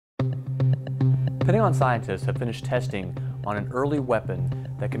Pentagon scientists have finished testing on an early weapon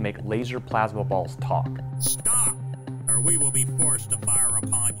that can make laser plasma balls talk. Stop, or we will be forced to fire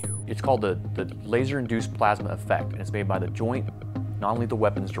upon you. It's called the laser-induced plasma effect, and it's made by the Joint Non-Lethal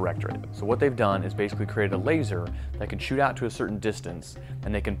Weapons Directorate. So what they've done is basically created a laser that can shoot out to a certain distance,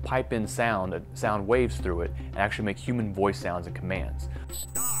 and they can pipe in sound waves through it and actually make human voice sounds and commands.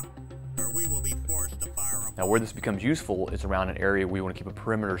 Stop, or we will be forced to fire upon you. Now where this becomes useful is around an area where you want to keep a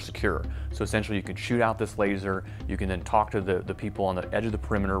perimeter secure. So essentially you can shoot out this laser, you can then talk to the people on the edge of the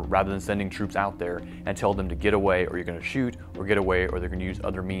perimeter rather than sending troops out there and tell them to get away, or you're going to shoot, or get away, or they're going to use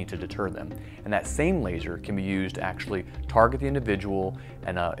other means to deter them. And that same laser can be used to actually target the individual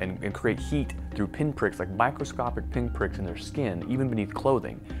and create heat through pinpricks, like microscopic pinpricks in their skin, even beneath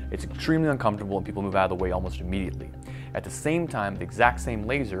clothing. It's extremely uncomfortable and people move out of the way almost immediately. At the same time, the exact same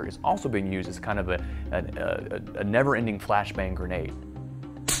laser is also being used as kind of a never-ending flashbang grenade.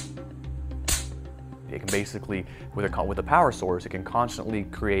 It can basically, with a power source, it can constantly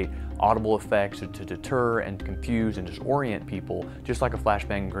create audible effects to deter and confuse and disorient people, just like a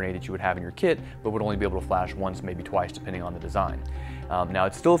flashbang grenade that you would have in your kit, but would only be able to flash once, maybe twice, depending on the design. Now,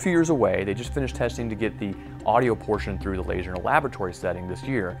 it's still a few years away. They just finished testing to get the audio portion through the laser in a laboratory setting this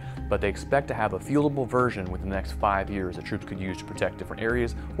year, but they expect to have a fieldable version within the next 5 years that troops could use to protect different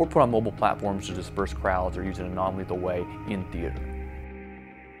areas or put on mobile platforms to disperse crowds or use it in a non-lethal way in theater.